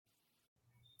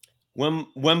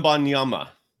Wembanyama.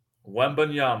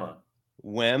 Wembanyama.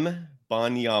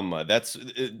 That's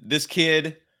this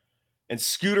kid. And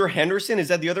Scooter Henderson, is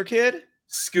that the other kid?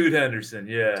 Scoot Henderson,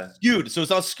 yeah. Scoot. So it's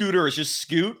not Scooter, it's just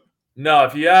Scoot? No,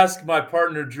 if you ask my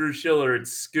partner Drew Schiller,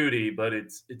 it's Scooty, but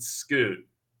it's Scoot.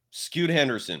 Scoot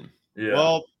Henderson. Yeah.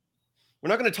 Well, we're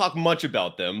not going to talk much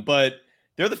about them, but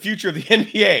they're the future of the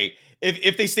NBA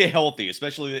if they stay healthy,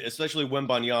 especially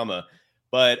Wembanyama.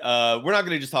 But we're not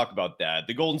going to just talk about that.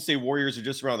 The Golden State Warriors are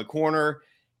just around the corner.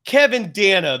 Kevin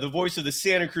Dana, the voice of the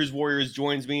Santa Cruz Warriors,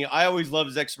 joins me. I always love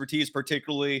his expertise,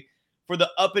 particularly for the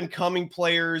up-and-coming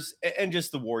players and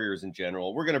just the Warriors in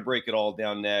general. We're going to break it all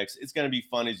down next. It's going to be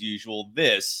fun as usual.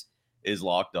 This is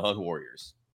Locked On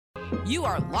Warriors. You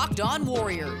are Locked On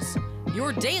Warriors,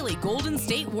 your daily Golden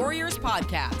State Warriors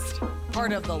podcast.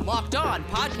 Part of the Locked On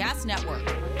Podcast Network,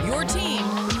 your team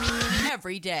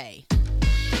every day.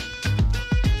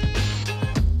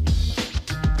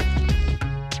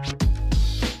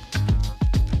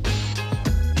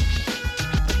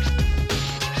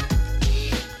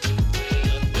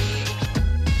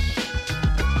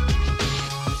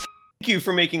 Thank you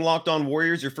for making Locked On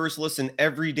Warriors your first listen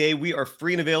every day. We are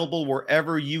free and available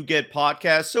wherever you get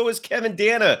podcasts. So is Kevin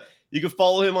Dana. You can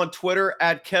follow him on Twitter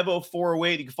at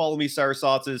Kevo408. You can follow me, Cyrus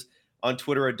Sotzes, on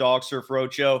Twitter at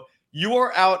DogSurfRoadshow. You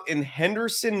are out in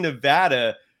Henderson,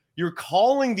 Nevada. You're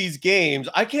calling these games.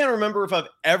 I can't remember if I've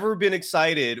ever been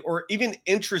excited or even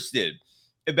interested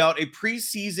about a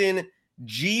preseason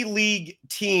G League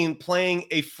team playing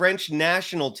a French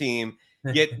national team.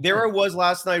 Yet there I was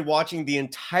last night watching the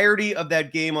entirety of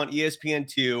that game on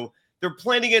ESPN2. They're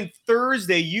playing again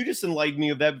Thursday. You just enlightened me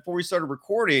of that before we started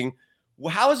recording.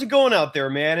 Well, how is it going out there,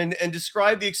 man? And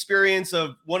describe the experience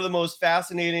of one of the most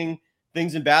fascinating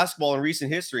things in basketball in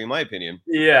recent history, in my opinion.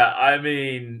 Yeah,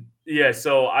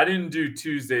 so I didn't do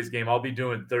Tuesday's game. I'll be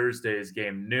doing Thursday's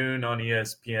game, noon on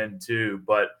ESPN2.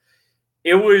 But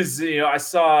it was, I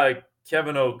saw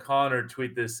Kevin O'Connor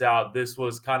tweet this out. This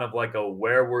was kind of like a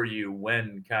where were you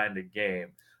when kind of game.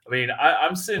 I mean,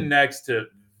 I'm sitting next to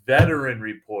veteran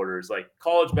reporters, like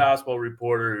college basketball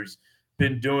reporters,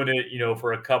 been doing it,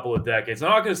 for a couple of decades. I'm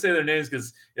not going to say their names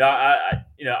because, I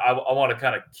want to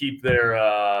kind of keep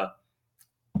their,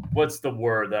 what's the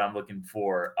word that I'm looking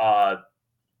for?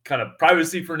 Kind of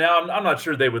privacy for now. I'm not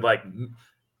sure they would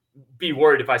be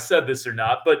worried if I said this or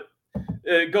not, but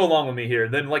go along with me here.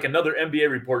 Then another NBA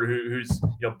reporter who's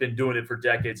been doing it for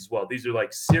decades as well. These are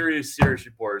serious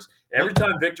reporters. Every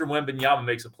time Victor Wembanyama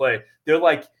makes a play, they're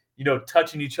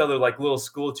touching each other like little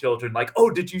school children. Oh,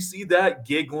 did you see that?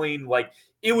 Giggling.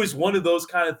 It was one of those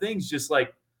kind of things. Just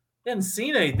hadn't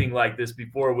seen anything like this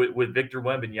before with Victor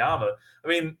Wembanyama. I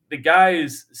mean, the guy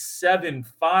is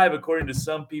 7'5", according to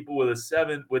some people, with an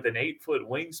 8-foot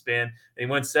wingspan. And he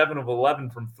went 7 of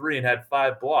 11 from 3 and had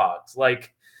 5 blocks.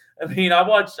 I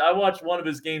watched one of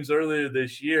his games earlier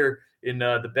this year in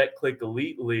the BetClick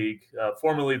Elite League,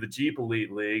 formerly the Jeep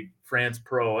Elite League, France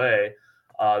Pro A.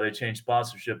 They changed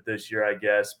sponsorship this year, I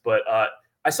guess. But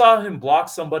I saw him block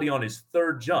somebody on his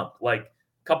third jump, a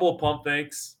couple of pump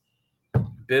fakes,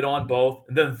 bid on both,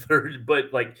 and then third. But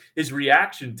his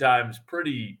reaction time is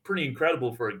pretty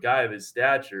incredible for a guy of his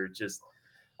stature.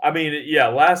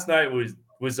 Last night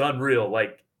was unreal.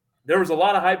 There was a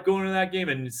lot of hype going in that game,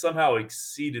 and it somehow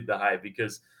exceeded the hype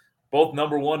because both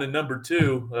number 1 and number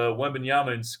 2,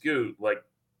 Wembanyama and Scoot,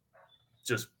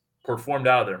 just performed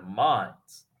out of their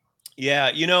minds.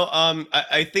 Yeah,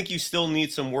 I think you still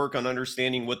need some work on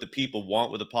understanding what the people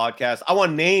want with a podcast. I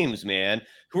want names, man.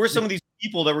 Who are some of these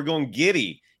people that were going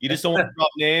giddy? You just don't want to drop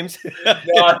names?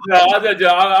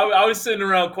 I was sitting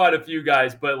around quite a few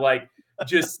guys, but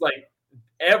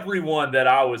everyone that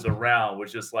I was around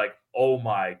was just oh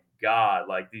my God,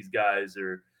 these guys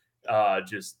are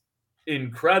just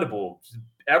incredible.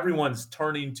 Everyone's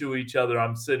turning to each other.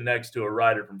 I'm sitting next to a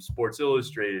writer from Sports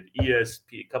Illustrated, a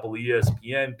couple of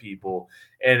ESPN people,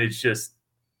 and it's just,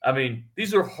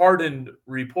 these are hardened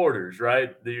reporters,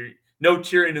 right? They're no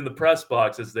cheering in the press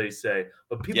box, as they say,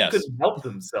 but people couldn't help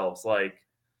themselves.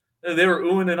 They were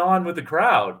oohing and on with the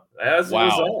crowd as a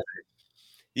result.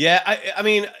 Yeah,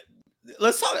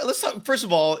 let's talk. First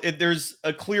of all, there's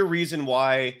a clear reason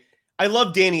why I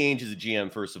love Danny Ainge as a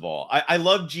GM. First of all, I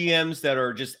love GMs that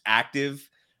are just active,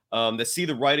 that see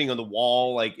the writing on the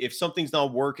wall. If something's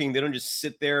not working, they don't just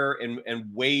sit there and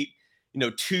wait,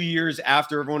 2 years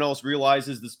after everyone else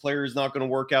realizes this player is not going to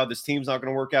work out, this team's not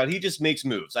going to work out. He just makes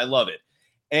moves. I love it.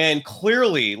 And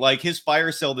clearly, his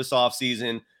fire sale this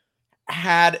offseason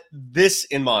had this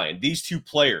in mind, these two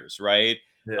players, right?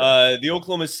 Yeah. The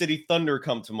Oklahoma City Thunder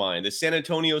come to mind. The San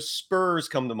Antonio Spurs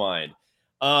come to mind.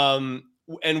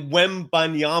 and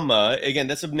Wembanyama, again,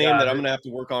 that's a name that I'm going to have to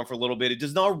work on for a little bit. It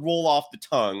does not roll off the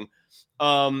tongue.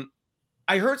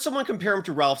 I heard someone compare him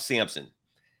to Ralph Sampson,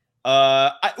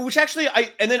 which actually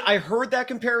and then I heard that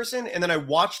comparison, and then I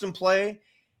watched him play,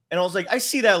 and I was like, I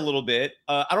see that a little bit.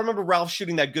 I don't remember Ralph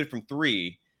shooting that good from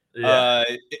three. Yeah.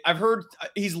 I've heard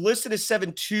he's listed as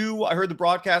 7'2". I heard the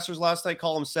broadcasters last night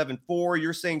call him 7'4".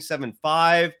 You're saying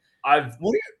 7'5".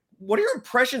 What are your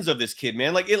impressions of this kid,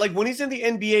 man? Like when he's in the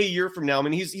NBA a year from now, I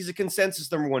mean, he's a consensus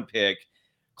number 1 pick,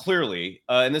 clearly.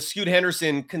 And the Scoot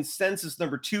Henderson consensus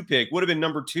number 2 pick would have been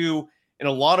number 2 in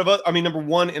a lot of number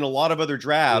 1 in a lot of other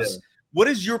drafts. Yeah. What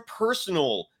is your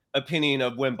personal opinion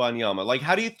of Wembanyama? Like,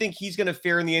 how do you think he's going to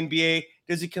fare in the NBA?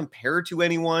 Does he compare to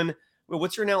anyone? Well,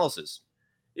 what's your analysis?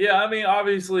 Yeah, I mean,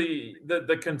 obviously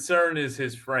the concern is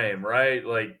his frame, right?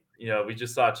 Like, we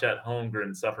just saw Chet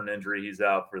Holmgren suffer an injury. He's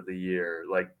out for the year,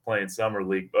 like playing summer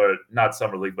league, or not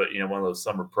summer league, but, one of those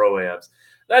summer pro-ams.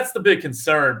 That's the big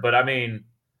concern. But, I mean,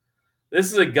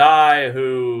 this is a guy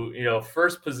who,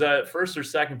 first or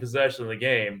second possession of the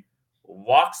game,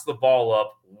 walks the ball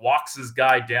up, walks his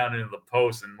guy down into the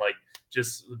post, and, like,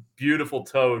 just beautiful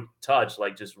toe touch,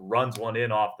 like just runs one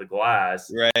in off the glass.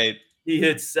 Right. He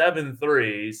hit 7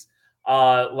 threes.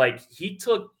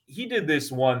 He did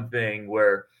this one thing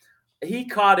where he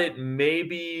caught it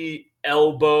maybe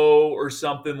elbow or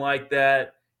something like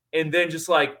that, and then just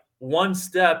like one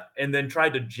step and then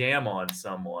tried to jam on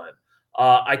someone.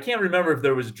 I can't remember if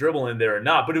there was dribble in there or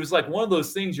not, but it was like one of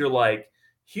those things you're like,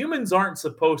 humans aren't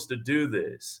supposed to do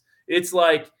this. It's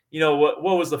like,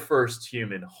 what was the first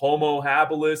human? Homo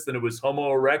habilis, then it was Homo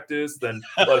erectus, then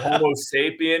Homo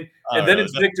sapien, and then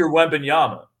it's Victor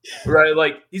Wembanyama, right?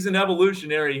 Like, he's an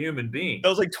evolutionary human being. That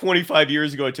was like 25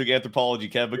 years ago I took anthropology,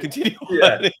 Kev, but continue.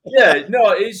 Yeah,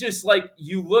 no, it's just like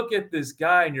you look at this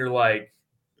guy and you're like,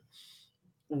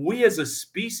 we as a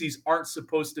species aren't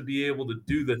supposed to be able to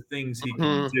do the things he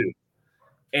can do.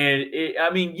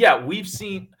 And we've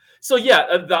seen – so,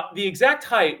 the exact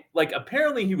height, like,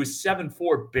 apparently he was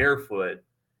 7'4" barefoot,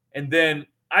 and then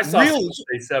I saw someone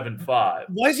say 7'5".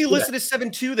 Why is he listed as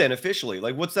 7'2" then officially?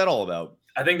 Like, what's that all about?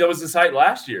 I think that was his height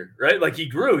last year, right? Like, he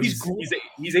grew.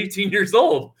 He's 18 years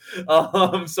old. He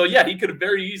could have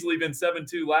very easily been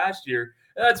 7'2" last year.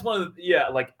 And that's one of the,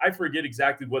 like, I forget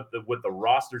exactly what the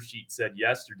roster sheet said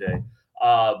yesterday.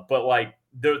 But, like,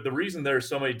 the reason there are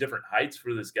so many different heights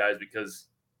for this guy is because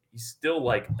he's still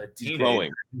like a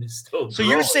teenager. He's growing. So growing.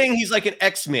 You're saying he's like an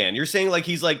X-Man. You're saying like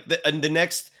he's like the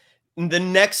next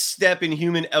step in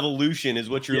human evolution is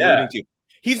what you're alluding to.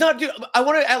 He's not. Dude, I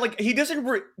want to add, like, he doesn't.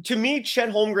 To me, Chet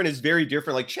Holmgren is very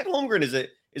different. Like, Chet Holmgren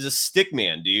is a stick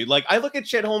man, dude. Like, I look at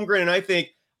Chet Holmgren and I think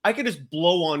I could just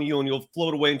blow on you and you'll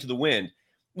float away into the wind.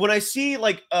 When I see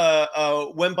like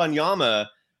Wembanyama,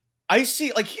 I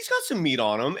see like he's got some meat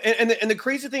on him, and the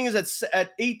crazy thing is that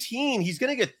at 18 he's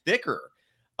gonna get thicker.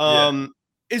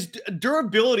 Is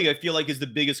durability, I feel like, is the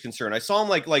biggest concern. I saw him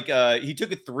like he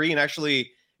took a 3 and actually it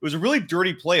was a really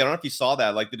dirty play. I don't know if you saw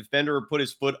that. Like, the defender put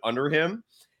his foot under him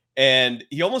and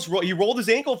he almost rolled his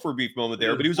ankle for a brief moment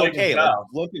there, but he was okay. Like,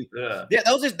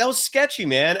 that was sketchy,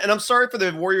 man. And I'm sorry for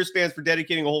the Warriors fans for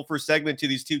dedicating a whole first segment to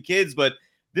these 2 kids, but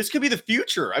this could be the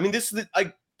future. I mean, this is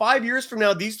like 5 years from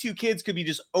now, these 2 kids could be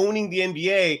just owning the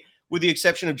NBA, with the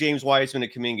exception of James Wiseman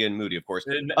and Kuminga and Moody, of course.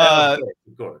 Of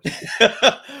course.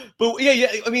 But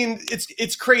I mean,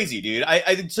 it's crazy, dude.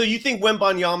 So you think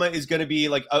Wembanyama is going to be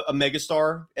like a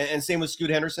megastar, and same with Scoot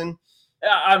Henderson?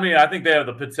 Yeah, I mean, I think they have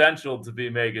the potential to be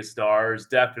megastars,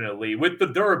 definitely. With the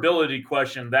durability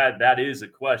question, that is a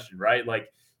question, right? Like,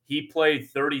 he played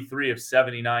 33 of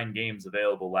 79 games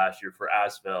available last year for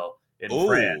Asvel in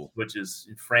France, which is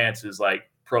France's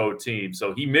like pro team.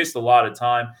 So he missed a lot of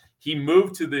time. He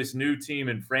moved to this new team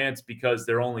in France because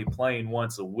they're only playing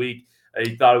once a week.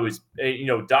 He thought it was,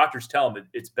 doctors tell him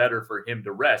it's better for him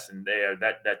to rest, and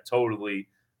that totally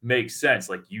makes sense.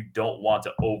 Like, you don't want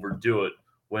to overdo it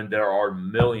when there are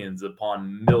millions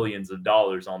upon millions of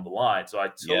dollars on the line. So I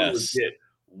totally get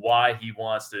why he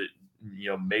wants to,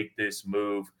 make this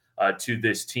move to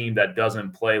this team that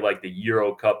doesn't play like the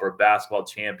Euro Cup or Basketball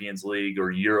Champions League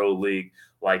or Euro League,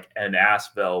 like an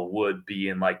Asvel would be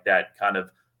in like that kind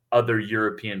of other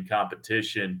European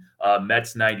competition.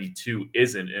 Mets 92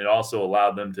 isn't. It also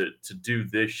allowed them to do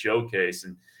this showcase.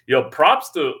 And,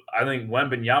 props to, I think,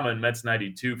 Wembanyama and Mets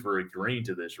 92 for agreeing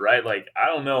to this, right? Like, I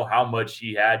don't know how much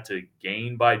he had to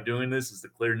gain by doing this as the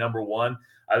clear number 1.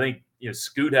 I think,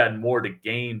 Scoot had more to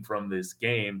gain from this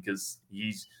game because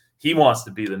he wants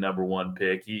to be the number 1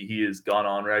 pick. He has gone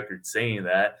on record saying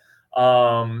that.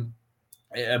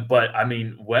 But, I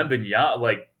mean, Wembanyama,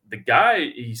 like, the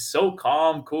guy, he's so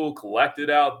calm, cool, collected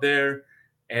out there.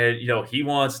 And, he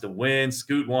wants to win.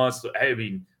 Scoot wants to. I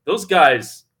mean, those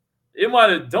guys,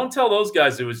 don't tell those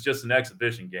guys it was just an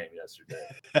exhibition game yesterday.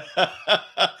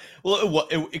 Well,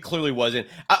 it clearly wasn't.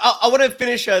 I want to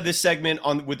finish this segment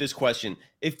with this question.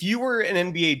 If you were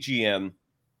an NBA GM,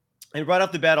 and right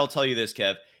off the bat, I'll tell you this,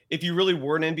 Kev. If you really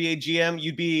were an NBA GM,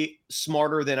 you'd be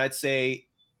smarter than, I'd say,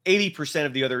 80%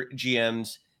 of the other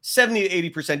GMs, 70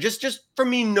 to 80%, just from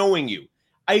me knowing you.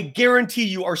 I guarantee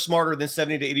you are smarter than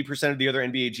 70 to 80% of the other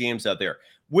NBA GMs out there.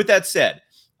 With that said,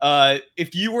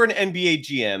 if you were an NBA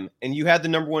GM and you had the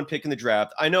number 1 pick in the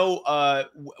draft, I know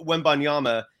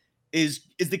Wembanyama is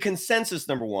the consensus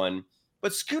number 1,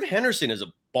 but Scoot Henderson is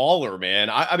a baller, man.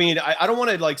 I mean, I don't want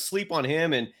to sleep on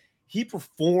him, and he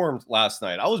performed last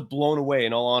night. I was blown away,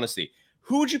 in all honesty.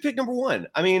 Who would you pick number 1?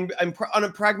 I mean, on a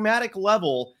pragmatic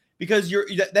level, because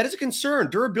that is a concern.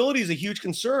 Durability is a huge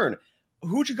concern.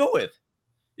 Who would you go with?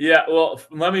 Yeah, well,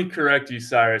 let me correct you,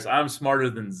 Cyrus. I'm smarter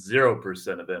than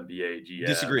 0% of NBA GMs.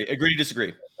 Disagree. Agree to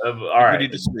disagree. All right.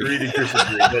 Agree to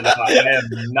disagree. But I am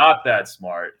not that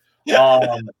smart.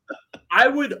 I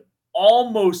would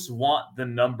almost want the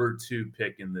number 2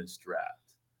 pick in this draft.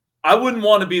 I wouldn't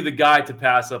want to be the guy to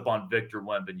pass up on Victor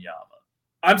Wembanyama.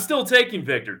 I'm still taking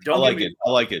Victor. I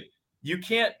like it. You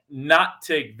can't not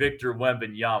take Victor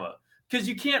Wembanyama because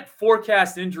you can't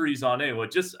forecast injuries on anyone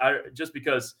just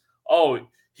because,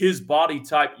 his body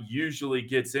type usually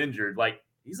gets injured.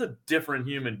 He's a different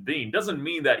human being. Doesn't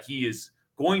mean that he is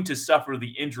going to suffer the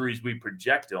injuries we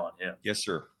project on him. Yes,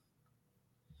 sir.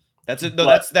 That's it. No,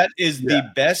 that is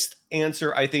the best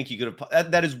answer I think you could have.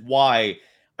 That is why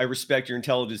I respect your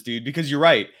intelligence, dude, because you're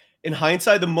right. In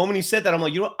hindsight, the moment he said that, I'm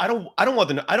like, I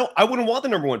wouldn't want the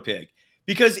number 1 pick,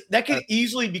 because that could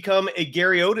easily become a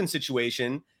Gary Oden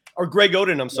situation, or Greg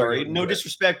Oden. I'm sorry. No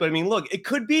disrespect, but I mean, look, it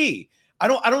could be.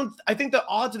 I think the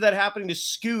odds of that happening to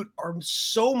Scoot are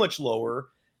so much lower.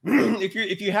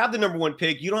 If you have the number 1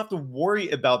 pick, you don't have to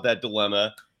worry about that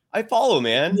dilemma. I follow,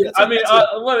 man. Yeah,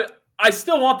 I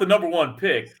still want the number 1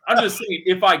 pick. I'm just saying,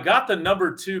 if I got the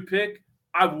number 2 pick,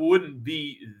 I wouldn't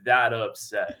be that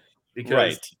upset,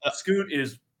 because Scoot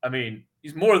is,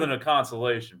 he's more than a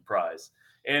consolation prize.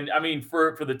 And I mean,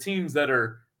 for the teams that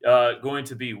are going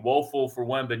to be woeful for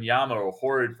Wembanyama or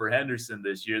horrid for Henderson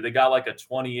this year, they got a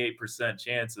 28%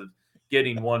 chance of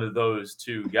getting one of those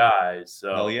 2 guys.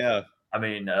 So, yeah.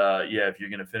 If you're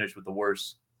going to finish with the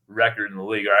worst record in the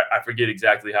league, or I forget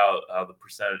exactly how the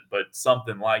percentage, but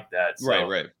something like that. So,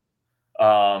 right.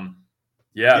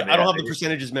 Yeah, I don't have the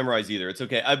percentages memorized either. It's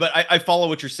okay. But I follow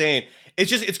what you're saying.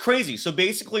 It's crazy. So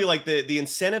basically, the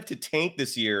incentive to tank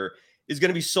this year is going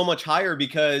to be so much higher,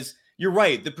 because you're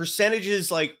right. The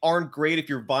percentages aren't great if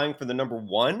you're vying for the number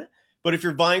 1, but if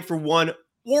you're vying for 1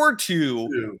 or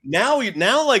 2, now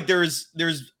there's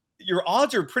your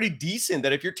odds are pretty decent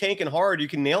that if you're tanking hard, you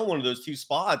can nail one of those 2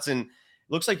 spots, and it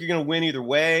looks like you're going to win either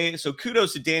way. So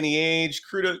kudos to Danny Ainge.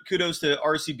 Kudos to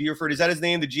RC Buford. Is that his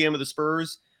name? The GM of the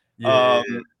Spurs? Yeah.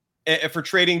 For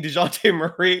trading DeJounte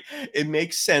Murray. It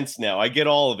makes sense now. I get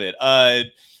all of it.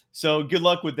 So good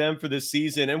luck with them for this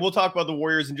season. And we'll talk about the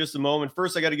Warriors in just a moment.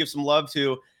 First, I got to give some love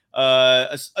to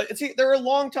they're a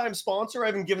longtime sponsor. I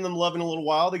haven't given them love in a little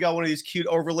while. They got one of these cute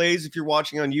overlays if you're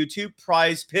watching on YouTube,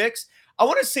 Prize Picks. I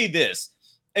want to say this.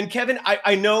 And Kevin,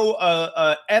 I know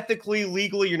ethically,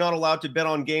 legally, you're not allowed to bet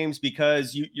on games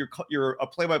because you're a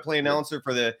play-by-play announcer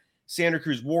for the Santa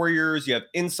Cruz Warriors. You have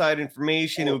inside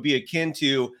information. It would be akin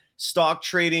to stock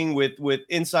trading with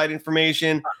inside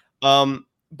information.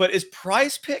 But is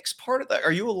Prize Picks part of that?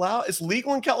 Are you allowed? It's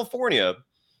legal in California.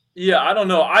 Yeah, I don't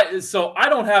know. I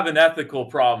don't have an ethical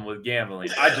problem with gambling.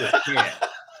 I just can't.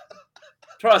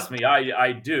 Trust me,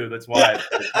 I do. That's why I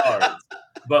play cards.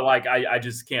 But I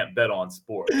just can't bet on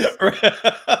sports.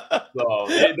 So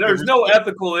there's no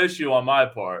ethical issue on my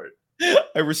part.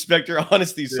 I respect your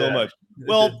honesty so much.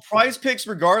 Well, Prize Picks,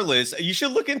 regardless, you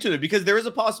should look into it, because there is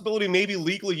a possibility maybe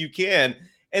legally you can.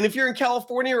 And if you're in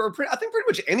California, or I think pretty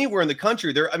much anywhere in the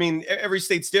country, every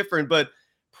state's different, but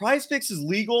Prize Picks is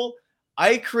legal.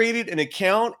 I created an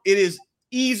account. It is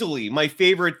easily my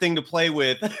favorite thing to play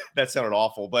with. That sounded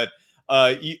awful, but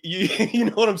you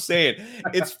know what I'm saying.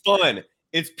 It's fun.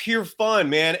 It's pure fun,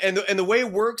 man. And the way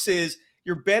it works is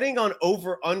you're betting on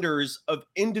over-unders of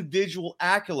individual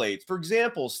accolades. For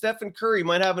example, Stephen Curry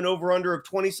might have an over-under of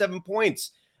 27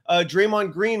 points.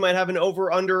 Draymond Green might have an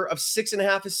over-under of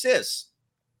 6.5 assists.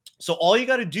 So all you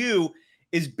got to do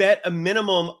is bet a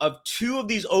minimum of 2 of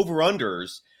these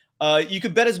over-unders. You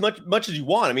could bet as much as you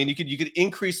want. I mean, you could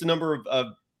increase the number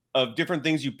of different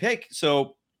things you pick,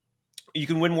 so you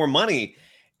can win more money.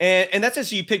 And that's it.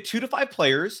 So you pick 2 to 5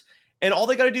 players, and all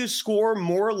they got to do is score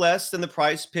more or less than the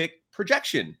Prize Pick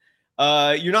projection.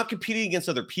 You're not competing against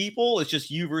other people. It's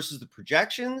just you versus the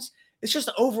projections. It's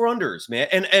just over-unders, man.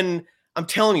 And I'm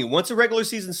telling you, once the regular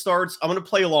season starts, I'm going to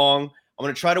play along. I'm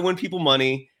going to try to win people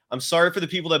money. I'm sorry for the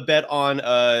people that bet on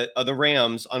the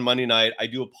Rams on Monday night. I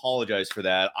do apologize for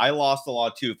that. I lost a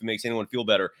lot too, if it makes anyone feel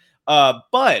better.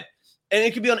 And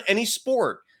it could be on any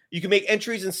sport. You can make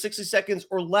entries in 60 seconds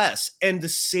or less. And the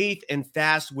safe and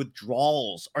fast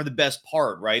withdrawals are the best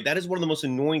part, right? That is one of the most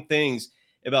annoying things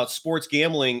about sports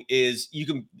gambling is you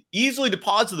can easily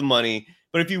deposit the money,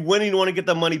 but if you win and you want to get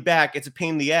the money back, it's a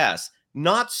pain in the ass.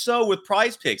 Not so with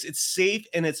Prize Picks. It's safe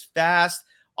and it's fast.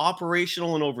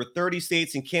 Operational in over 30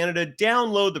 states in Canada.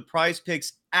 Download the Prize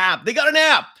Picks app. They got an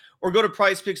app. Or go to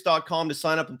prizepicks.com to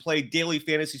sign up and play daily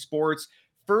fantasy sports.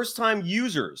 First-time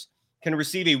users can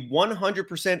receive a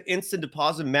 100% instant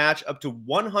deposit match up to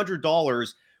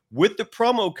 $100 with the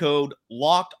promo code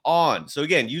Locked On. So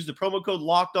again, use the promo code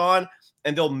Locked On,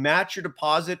 and they'll match your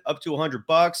deposit up to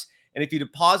 $100. And if you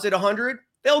deposit 100,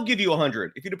 they'll give you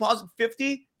 100. If you deposit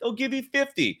 50, they'll give you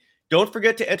 50. Don't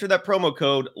forget to enter that promo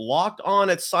code Locked On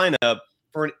at sign up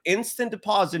for an instant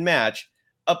deposit match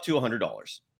up to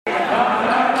 $100.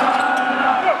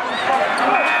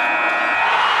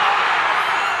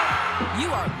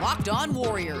 You are Locked On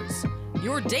Warriors,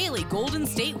 your daily Golden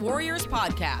State Warriors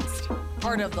podcast.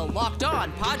 Part of the Locked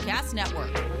On Podcast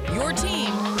Network, your team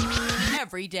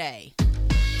every day.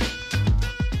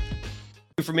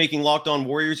 For making Locked On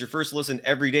Warriors your first listen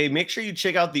every day. Make sure you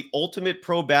check out the Ultimate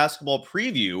Pro Basketball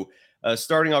Preview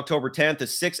starting October 10th, a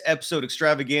 6-episode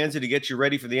extravaganza to get you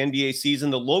ready for the NBA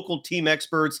season. The local team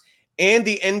experts and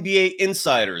the NBA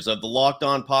insiders of the Locked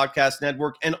On Podcast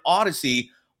Network and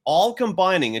Odyssey all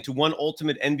combining into one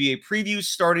Ultimate NBA Preview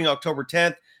starting October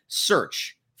 10th.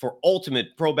 Search for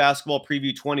Ultimate Pro Basketball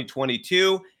Preview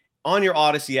 2022 on your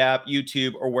Odyssey app,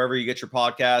 YouTube, or wherever you get your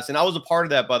podcasts. And I was a part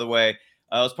of that, by the way.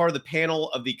 I was part of the panel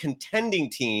of the contending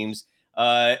teams,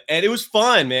 and it was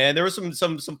fun, man. There was some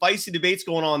feisty debates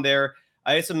going on there.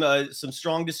 I had some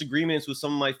strong disagreements with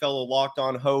some of my fellow Locked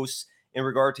On hosts in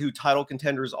regard to who title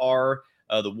contenders are,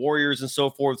 the Warriors and so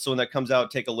forth. So when that comes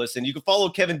out, take a listen. You can follow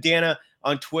Kevin Dana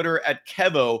on Twitter at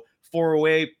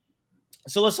Kevo408.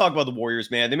 So let's talk about the Warriors,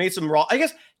 man. They made some I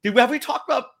guess, have we talked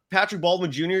about Patrick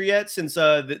Baldwin Jr. yet since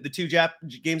the two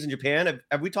games in Japan?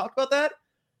 Have we talked about that?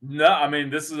 No, I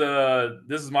mean this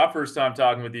is my first time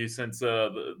talking with you since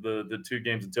the 2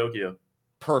 games in Tokyo.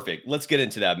 Perfect. Let's get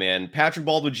into that, man. Patrick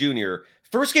Baldwin Jr.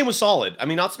 First game was solid. I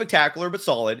mean, not spectacular, but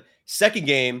solid. Second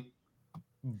game,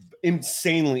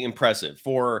 insanely impressive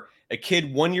for a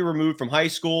kid 1 year removed from high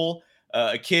school,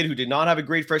 a kid who did not have a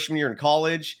great freshman year in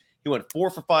college. He went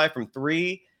 4 for 5 from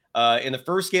 3. In the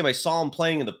first game, I saw him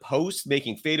playing in the post,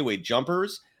 making fadeaway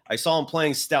jumpers. I saw him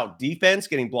playing stout defense,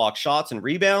 getting blocked shots and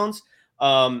rebounds.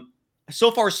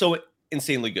 So far, so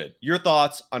insanely good. Your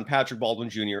thoughts on Patrick Baldwin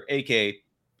Jr.,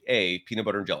 a.k.a. Peanut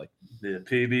Butter and Jelly? The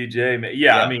PBJ, man.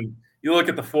 Yeah, I mean, you look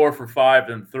at the 4 for 5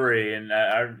 and 3, and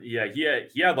he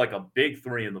had like a big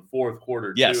 3 in the fourth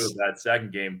quarter too of that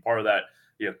second game. Part of that,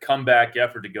 comeback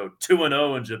effort to go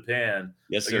 2-0 in Japan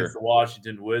against the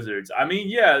Washington Wizards. I mean,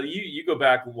 you go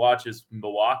back and watch his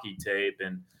Milwaukee tape,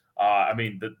 and I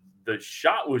mean the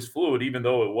shot was fluid even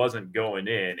though it wasn't going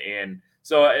in, and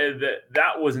so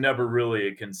that was never really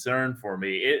a concern for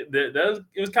me. It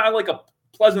was kind of like a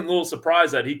pleasant little surprise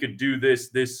that he could do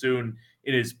this soon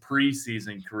in his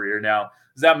preseason career. Now,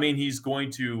 does that mean he's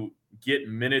going to get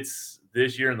minutes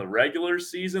this year in the regular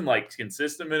season, like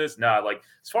consistent minutes? Nah, like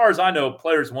as far as I know,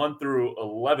 players 1 through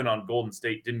 11 on Golden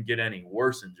State didn't get any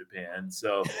worse in Japan.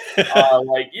 So,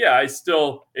 I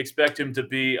still expect him to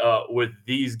be with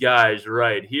these guys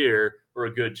right here for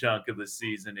a good chunk of the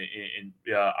season. And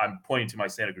I'm pointing to my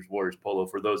Santa Cruz Warriors polo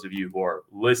for those of you who are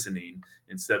listening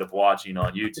instead of watching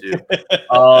on YouTube.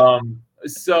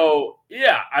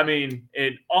 I mean,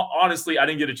 honestly, I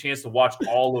didn't get a chance to watch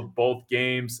all of both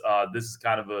games. This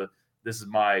is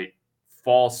my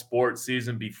fall sports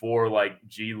season before like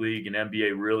G League and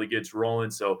NBA really gets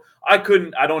rolling. So I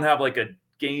don't have like a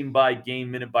game by game,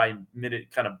 minute by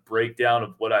minute kind of breakdown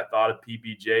of what I thought of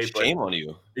PBJ. Shame on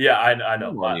you. Yeah, I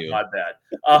know. My bad.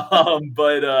 I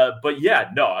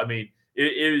mean,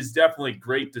 it is definitely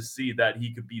great to see that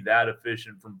he could be that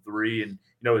efficient from 3 and,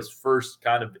 his first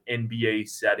kind of NBA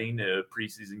setting,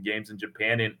 preseason games in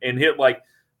Japan and hit like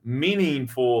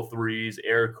meaningful threes,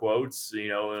 air quotes,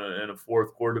 in a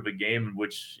fourth quarter of a game in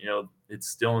which, it's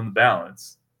still in the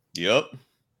balance. Yep.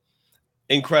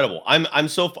 Incredible. I'm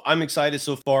excited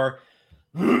so far.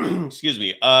 Excuse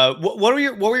me. What were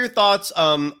your thoughts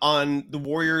on the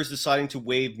Warriors deciding to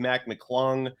waive Mac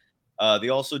McClung? They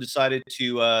also decided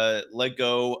to let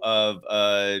go of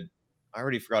I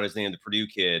already forgot his name, the Purdue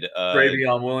kid.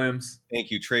 Travion Williams.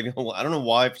 Thank you, Travion. I don't know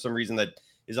why, for some reason, that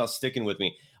is not sticking with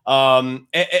me. And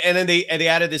then they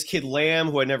added this kid Lamb,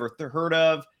 who I never heard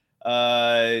of.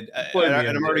 And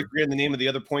I'm already forgetting the name of the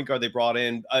other point guard they brought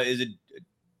in. Is it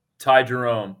Ty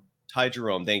Jerome? Ty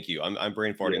Jerome. Thank you. I'm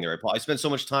brain farting there. I spent so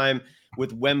much time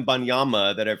with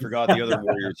Wembanyama that I forgot the other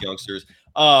Warriors youngsters.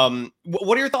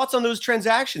 What are your thoughts on those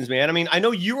transactions, man? I mean, I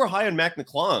know you were high on Mac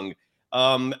McClung.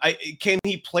 Can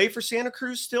he play for Santa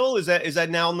Cruz still? Is that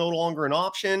now no longer an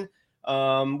option?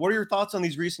 What are your thoughts on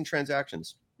these recent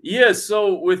transactions? Yeah,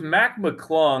 so with Mac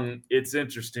McClung, it's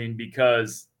interesting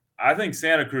because I think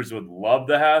Santa Cruz would love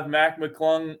to have Mac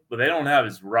McClung, but they don't have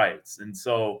his rights. And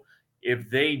so if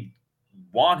they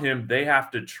want him, they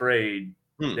have to trade.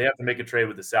 They have to make a trade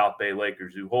with the South Bay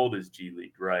Lakers, who hold his G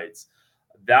League rights.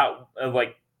 That,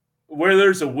 like, where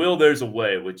there's a will, there's a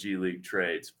way with G League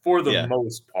trades for the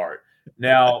most part.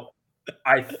 Now,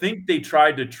 I think they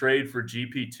tried to trade for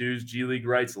GP2's G League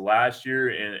rights last year,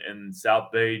 and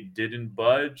South Bay didn't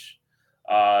budge.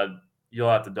 You'll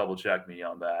have to double check me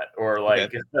on that. Or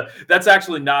like, that's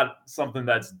actually not something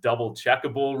that's double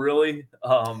checkable, really.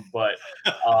 But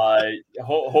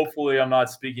hopefully I'm not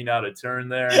speaking out of turn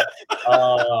there.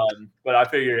 But I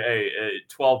figure, hey,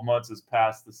 12 months has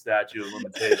passed the statute of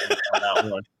limitations on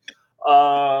that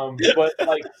one. But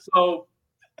like, so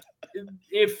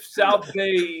if South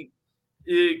Bay,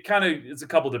 it's a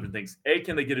couple different things. A,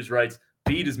 can they get his rights?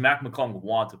 B, does Mac McClung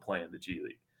want to play in the G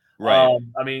League? Right.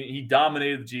 I mean, he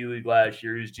dominated the G League last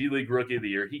year. He was G League Rookie of the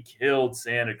Year. He killed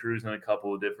Santa Cruz in a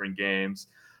couple of different games.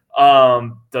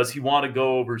 Does he want to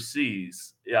go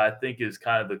overseas? Yeah, I think is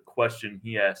kind of the question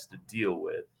he has to deal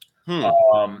with.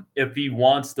 If he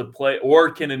wants to play,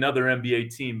 or can another NBA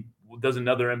team? Does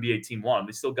another NBA team want him?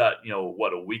 They still got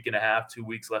a week and a half, 2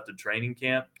 weeks left of training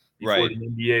camp before the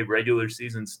NBA regular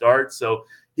season starts. So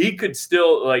he could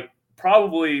still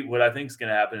probably what I think is going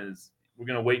to happen is we're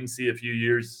going to wait and see a few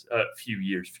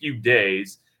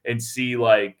days and see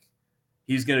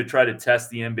he's going to try to test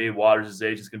the NBA waters. His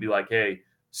agent's going to be like, hey,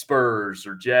 Spurs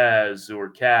or Jazz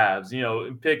or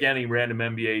Cavs, pick any random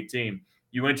NBA team.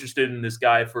 You interested in this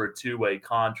guy for a two-way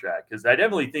contract? Because I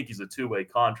definitely think he's a two-way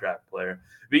contract player.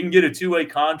 If he can get a two-way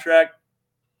contract,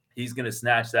 he's going to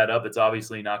snatch that up. It's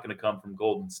obviously not going to come from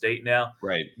Golden State now.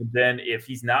 Right. Then if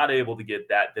he's not able to get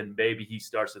that, then maybe he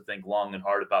starts to think long and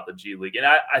hard about the G League. And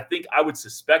I think I would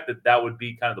suspect that would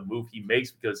be kind of the move he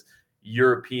makes because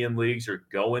European leagues are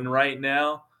going right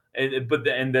now. And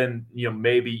then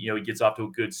maybe he gets off to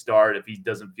a good start. If he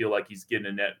doesn't feel like he's getting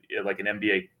an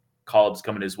NBA call-ups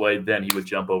coming his way, then he would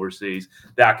jump overseas.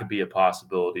 That could be a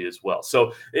possibility as well.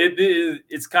 So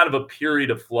it's kind of a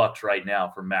period of flux right now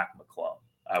for Mac McClung,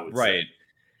 I would say.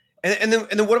 And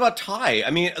then what about Ty?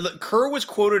 I mean, Kerr was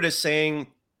quoted as saying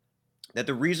that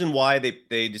the reason why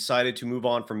they decided to move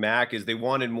on from Mac is they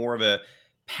wanted more of a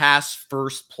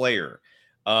pass-first player.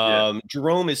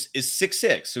 Jerome is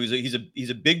 6'6", so he's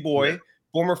a big boy,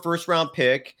 former first-round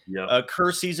pick.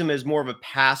 Kerr sees him as more of a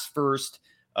pass-first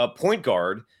point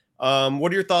guard.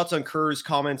 What are your thoughts on Kerr's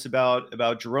comments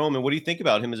about Jerome, and what do you think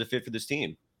about him as a fit for this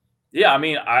team? Yeah, I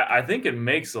mean, I think it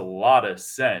makes a lot of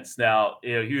sense. Now,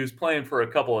 he was playing for a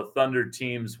couple of Thunder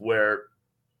teams where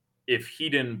if he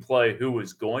didn't play, who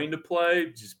was going to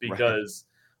play just because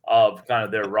of kind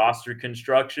of their roster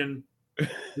construction.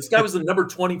 This guy was the number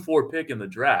 24 pick in the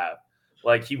draft.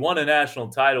 He won a national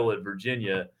title at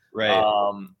Virginia. Right.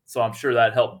 So I'm sure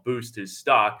that helped boost his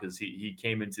stock because he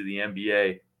came into the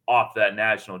NBA off that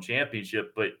national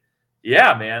championship. But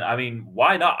yeah, man, I mean,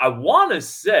 why not? I want to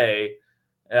say,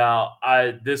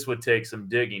 this would take some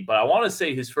digging, but I want to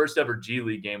say his first ever G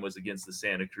League game was against the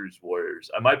Santa Cruz Warriors.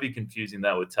 I might be confusing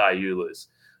that with Ty Ulis,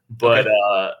 but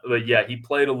yeah, he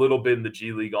played a little bit in the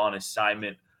G League on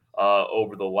assignment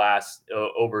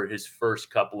over his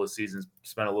first couple of seasons.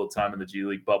 Spent a little time in the G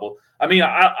League bubble. I mean,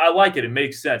 I like it. It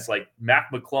makes sense.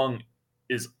 Mac McClung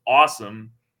is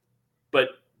awesome, but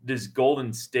does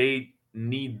Golden State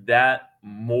need that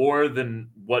more than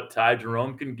what Ty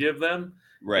Jerome can give them?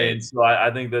 Right. And so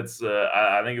I think that's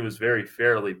I think it was very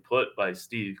fairly put by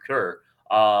Steve Kerr.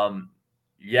 So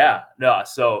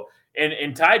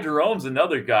and Ty Jerome's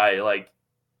another guy,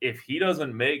 if he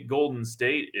doesn't make Golden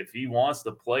State, if he wants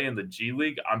to play in the G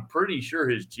League, I'm pretty sure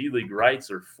his G League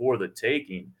rights are for the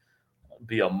taking.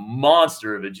 Be a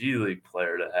monster of a G League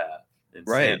player to have in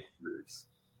Santa Cruz.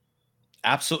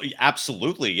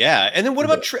 Absolutely, yeah. And then what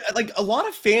about a lot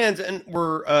of fans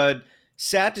were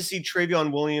sad to see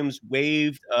Travion Williams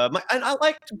waived. And I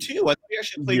liked him too. I thought he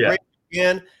actually played great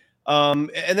again.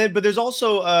 But there's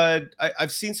also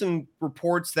I've seen some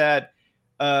reports that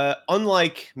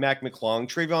unlike Mac McClung,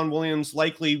 Trayvon Williams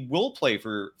likely will play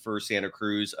for Santa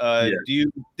Cruz. Yeah. Do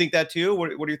you think that too?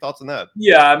 What are your thoughts on that?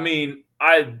 Yeah, I mean,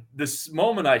 this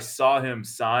moment I saw him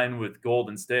sign with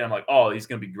Golden State, I'm like, oh, he's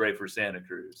going to be great for Santa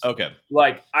Cruz. Okay.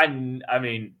 Like, I mean,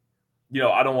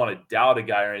 I don't want to doubt a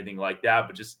guy or anything like that,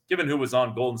 but just given who was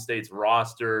on Golden State's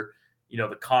roster,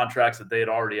 the contracts that they had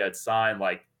already had signed,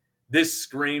 like this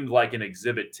screamed like an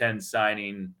Exhibit 10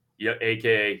 signing,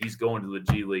 aka he's going to the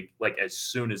G League like as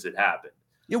soon as it happened.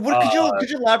 Yeah, could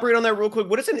you elaborate on that real quick?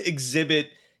 What is an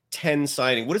Exhibit 10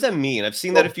 signing? What does that mean? I've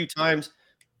seen that a few times.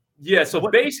 Yeah, so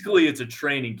basically it's a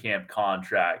training camp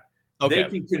contract. Okay. They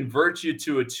can convert you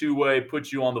to a two-way,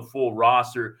 put you on the full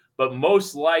roster, but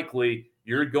most likely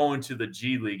you're going to the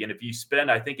G League. And if you spend,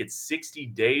 I think it's 60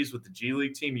 days with the G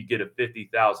League team, you get a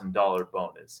 $50,000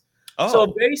 bonus. Oh.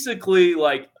 So basically,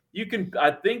 like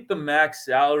I think the max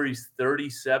salary is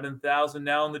 $37,000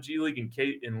 now in the G League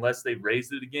unless they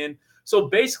raised it again. So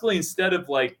basically, instead of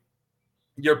like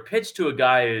your pitch to a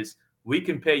guy is, we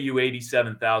can pay you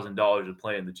 $87,000 to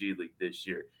play in the G League this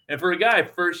year. And for a guy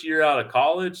first year out of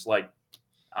college, like,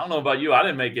 I don't know about you, I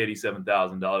didn't make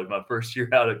 $87,000 my first year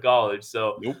out of college.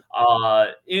 So, nope.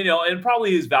 And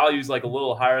probably his value is like a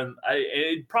little higher.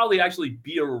 It'd probably actually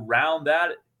be around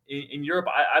that in Europe.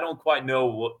 I don't quite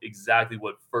know exactly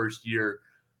what first year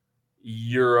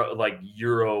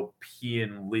European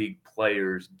League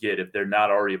players get if they're not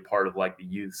already a part of like the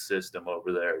youth system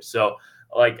over there. So,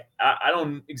 like, I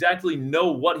don't exactly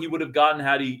know what he would have gotten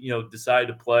had he, decided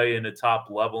to play in a top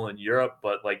level in Europe.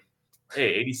 But like,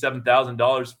 hey,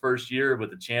 $87,000 first year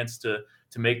with a chance to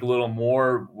make a little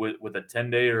more with a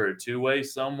 10-day or a two-way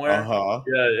somewhere. Uh-huh.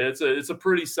 Yeah, it's a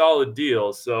pretty solid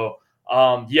deal. So,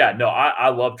 I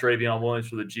love Trayvon Williams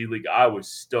for the G League. I was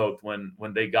stoked when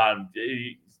they got him.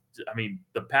 I mean,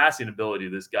 the passing ability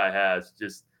this guy has,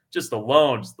 just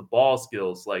alone, just the ball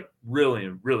skills, like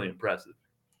really, really impressive.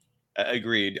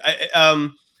 Agreed.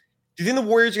 Do you think the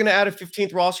Warriors are going to add a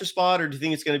 15th roster spot, or do you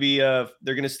think it's going to be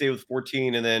they're going to stay with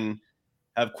 14 and then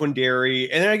have Quindary?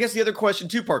 And then I guess the other question,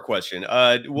 two-part question,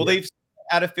 will they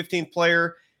add a 15th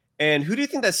player? And who do you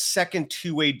think that second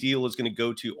two-way deal is going to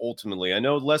go to ultimately? I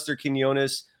know Lester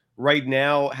Quinones right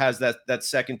now has that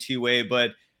second two-way,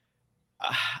 but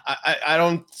I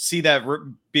don't see that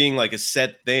being like a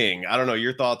set thing. I don't know.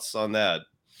 Your thoughts on that?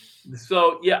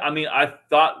 So, yeah, I mean, I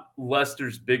thought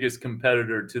Lester's biggest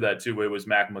competitor to that two-way was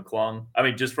Mac McClung. I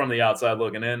mean, just from the outside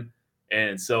looking in.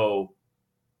 And so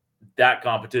that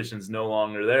competition's no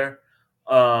longer there.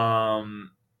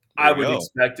 I would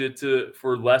expect it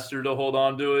for Lester to hold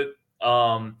on to it.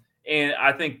 And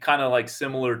I think kind of like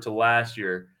similar to last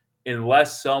year,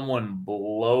 unless someone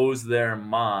blows their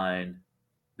mind,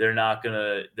 they're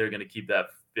going to keep that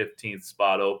 15th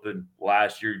spot open.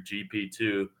 Last year,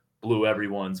 GP2 blew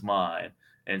everyone's mind.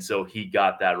 And so he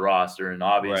got that roster, and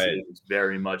obviously it was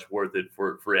very much worth it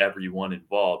for everyone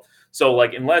involved. So,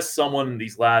 like, unless someone in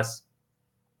these last,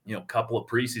 couple of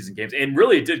preseason games, and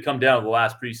really it did come down to the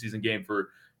last preseason game for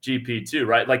GP2,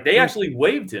 right? Like, they actually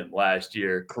waived him last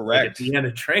year. Correct. Like, at the end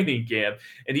of training camp,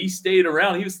 and he stayed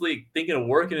around. He was like thinking of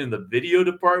working in the video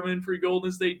department for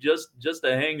Golden State just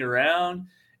to hang around.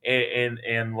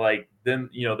 And like, then,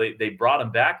 they brought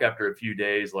him back after a few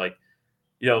days. Like,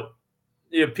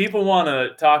 people want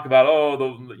to talk about,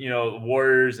 the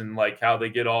Warriors and like how they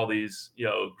get all these,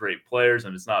 great players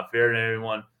and it's not fair to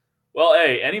everyone. Well,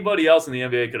 hey, anybody else in the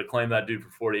NBA could have claimed that dude for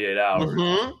 48 hours.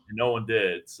 Mm-hmm. And no one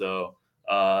did. So,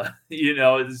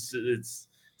 it's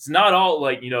not all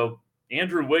like,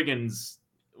 Andrew Wiggins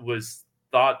was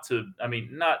thought to, I mean,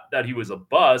 not that he was a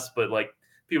bust, but like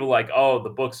people like,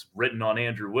 the book's written on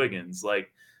Andrew Wiggins.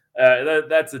 Like,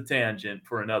 that's a tangent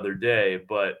for another day.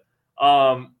 But,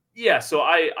 so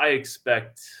I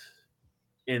expect,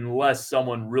 unless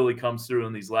someone really comes through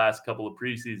in these last couple of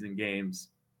preseason games,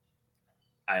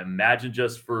 I imagine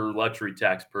just for luxury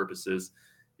tax purposes,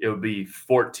 it would be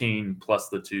 14 plus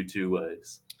the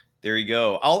two-ways. There you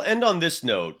go. I'll end on this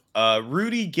note.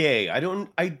 Rudy Gay. I don't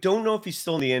know if he's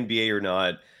still in the NBA or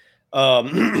not.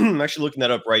 I'm actually looking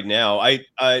that up right now. I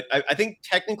think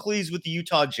technically he's with the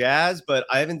Utah Jazz, but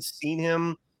I haven't seen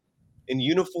him in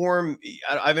uniform.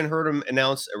 I haven't heard him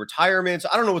announce a retirement. So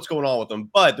I don't know what's going on with him.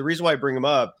 But the reason why I bring him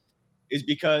up is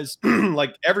because,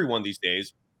 like everyone these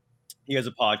days, he has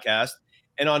a podcast.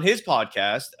 And on his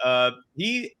podcast,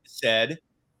 he said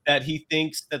that he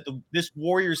thinks that this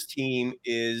Warriors team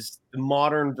is the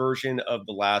modern version of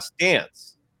The Last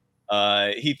Dance.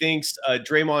 He thinks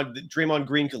Draymond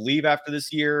Green could leave after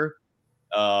this year.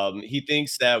 He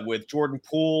thinks that with Jordan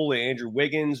Poole and Andrew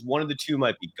Wiggins, one of the two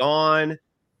might be gone.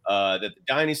 That the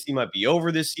dynasty might be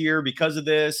over this year because of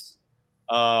this.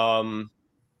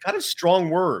 kind of strong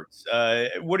words.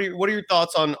 What are your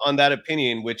thoughts on that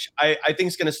opinion, which I think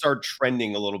is going to start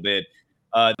trending a little bit?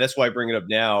 That's why I bring it up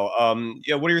now.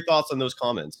 Yeah, what are your thoughts on those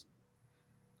comments?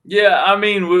 Yeah, I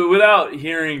mean, without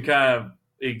hearing kind of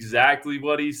exactly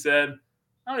what he said,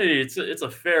 I mean, it's a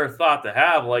fair thought to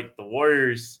have. Like the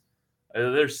Warriors,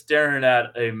 they're staring at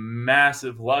a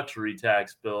massive luxury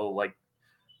tax bill, like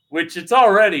which it's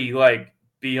already like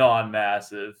beyond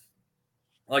massive.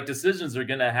 Like decisions are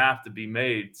going to have to be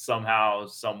made somehow,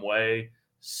 some way.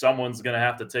 Someone's going to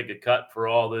have to take a cut for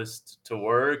all this to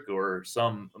work, or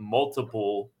some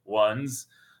multiple ones.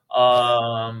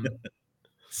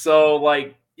 So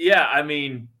like, yeah, I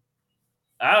mean,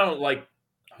 I don't like.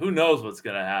 Who knows what's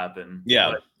going to happen?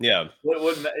 Yeah, But yeah.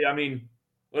 I mean,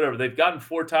 whatever. They've gotten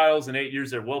 4 titles in 8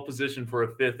 years. They're well positioned for a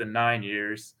 5th in 9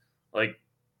 years. Like,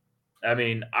 I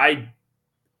mean, I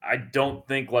don't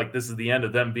think like this is the end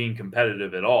of them being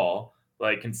competitive at all.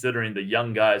 Like considering the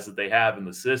young guys that they have in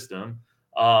the system,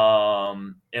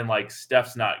 and like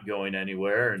Steph's not going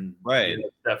anywhere, and Right.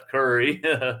 Steph Curry,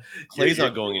 Clay's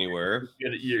not going anywhere.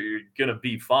 You're gonna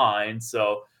be fine.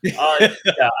 So yeah,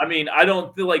 I mean, I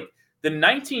don't feel like the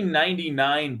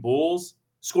 1999 Bulls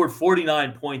scored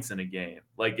 49 points in a game,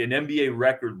 like an NBA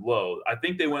record low. I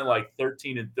think they went like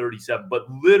 13 and 37, but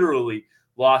literally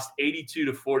lost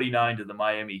 82-49 to the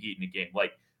Miami Heat in a game.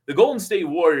 Like the Golden State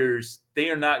Warriors,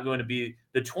 they are not going to be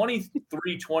the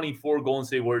 23-24 Golden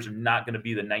State Warriors are not going to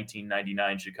be the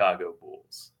 1999 Chicago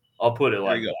Bulls. I'll put it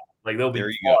like that. Like they'll be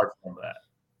far from that.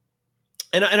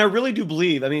 And I really do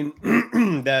believe, I mean,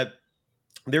 that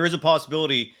there is a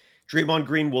possibility Draymond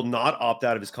Green will not opt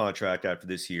out of his contract after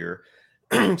this year.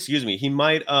 Excuse me. He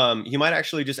might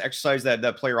actually just exercise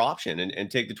that player option and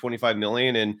take the $25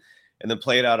 million and then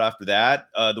play it out after that.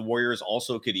 The Warriors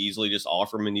also could easily just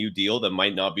offer him a new deal that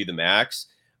might not be the max.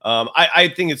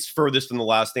 I think it's furthest from the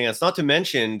last dance. Not to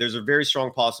mention, there's a very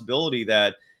strong possibility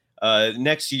that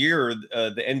next year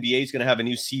the NBA is going to have a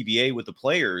new CBA with the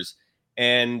players,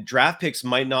 and draft picks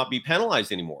might not be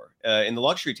penalized anymore in the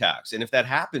luxury tax. And if that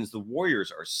happens, the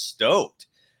Warriors are stoked.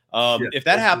 If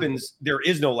that happens, there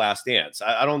is no last dance.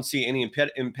 I don't see any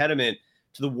impediment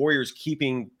to the Warriors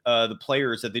keeping the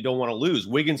players that they don't want to lose,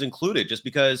 Wiggins included, just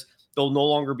because there'll no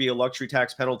longer be a luxury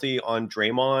tax penalty on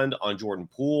Draymond, on Jordan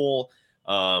Poole,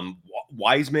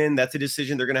 Wiseman. That's a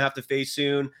decision they're going to have to face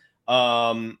soon.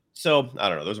 So I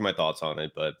don't know. Those are my thoughts on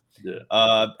it, but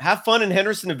have fun in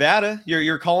Henderson, Nevada.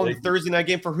 You're calling the Thursday night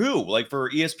game for who? Like for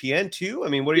ESPN too? I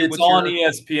mean, it's on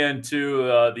ESPN too.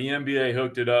 The NBA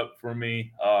hooked it up for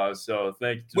me. So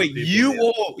thank you.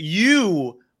 Wait,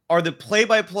 you are the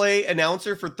play-by-play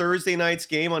announcer for Thursday night's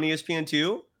game on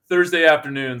ESPN2? Thursday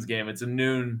afternoon's game. It's a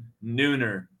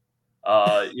nooner.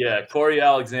 Yeah, Corey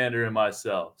Alexander and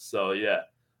myself. So yeah,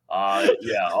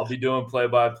 I'll be doing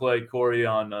play-by-play. Corey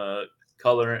on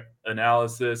color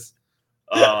analysis.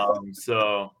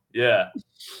 So yeah,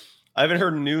 I haven't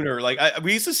heard nooner. Like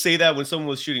we used to say that when someone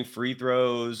was shooting free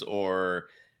throws or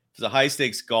it's a high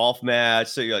stakes golf match.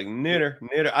 So you're like nooner.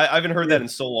 I haven't heard that in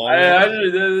so long.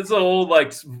 It's a whole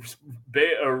like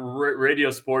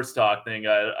radio sports talk thing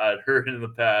I'd heard in the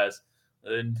past,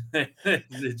 and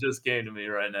it just came to me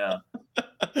right now.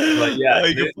 But yeah,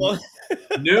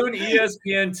 noon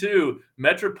ESPN2,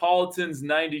 Metropolitans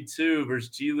 92 versus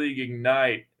G League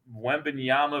Ignite,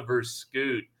 Wembanyama versus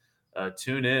Scoot.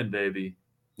 Tune in, baby.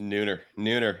 Nooner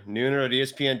at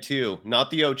ESPN2,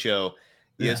 not the Ocho.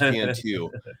 ESPN2.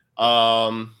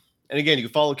 And again, you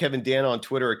can follow Kevin Dana on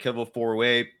Twitter at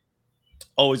Kevo408.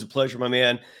 Always a pleasure, my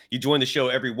man. You join the show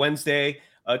every Wednesday.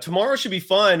 Tomorrow should be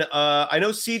fun. I know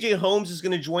CJ Holmes is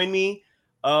going to join me.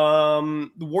 The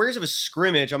Warriors have a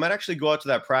scrimmage. I might actually go out to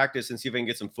that practice and see if I can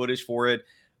get some footage for it.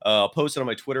 I'll post it on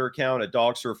my Twitter account at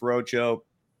Dog Surf Roadshow.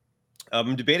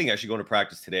 I'm debating actually going to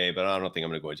practice today, but I don't think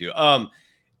I'm going to go to.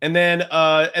 And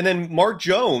then Mark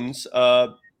Jones,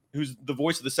 who's the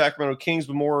voice of the Sacramento Kings,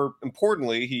 but more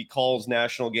importantly, he calls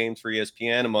national games for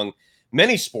ESPN among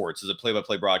many sports as a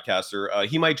play-by-play broadcaster.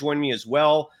 He might join me as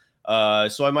well.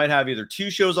 So I might have either 2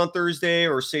 shows on Thursday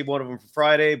or save one of them for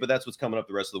Friday, but that's what's coming up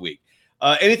the rest of the week.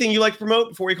 Anything you like to promote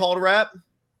before we call it a wrap?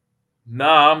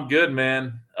 Nah, I'm good,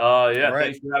 man. Right.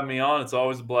 Thanks for having me on. It's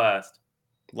always a blast.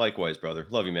 Likewise, brother.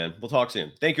 Love you, man. We'll talk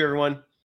soon. Thank you, everyone.